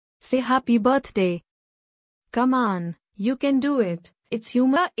say happy birthday. Come on, you can do it. It's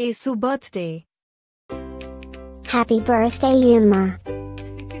Yuma'ya's birthday. Happy birthday, Yuma.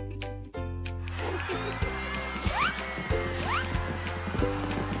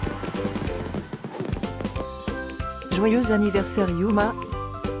 Joyeux anniversaire Yuma.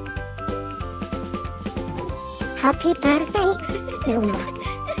 Happy birthday, Yuma.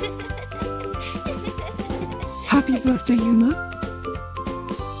 Happy birthday, Yuma.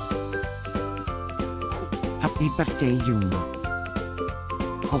 Happy birthday, Yuma.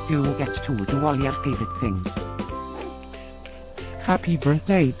 Hope you get to do all your favorite things. Happy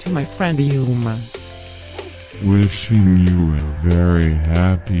birthday to my friend Yuma. Wishing you a very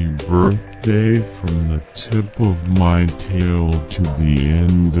happy birthday from the tip of my tail to the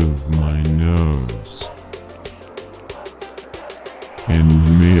end of my nose.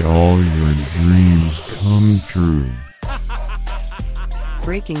 And may all your dreams come true.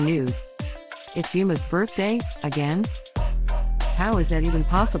 Breaking news. It's Yuma's birthday, again? How is that even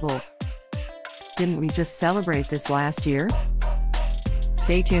possible? Didn't we just celebrate this last year?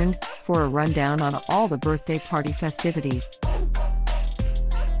 Stay tuned for a rundown on all the birthday party festivities.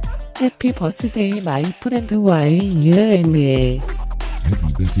 Happy birthday, my friend Yuma.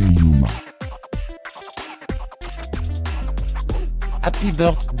 Happy birthday, Yuma. Happy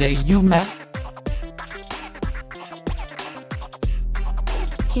birthday, Yuma.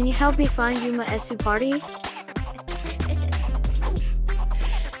 Can you help me find Yuma'ya's party?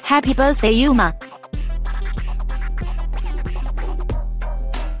 Happy birthday, Yuma.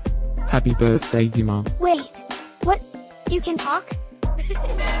 Happy birthday, Yuma. Wait, what? You can talk?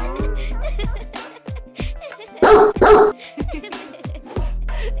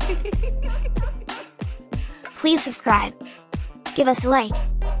 Please subscribe, give us a like,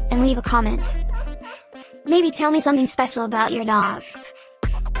 and leave a comment. Maybe tell me something special about your dogs.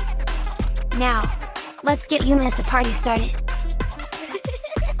 Now, let's get Yuma'ya's party started.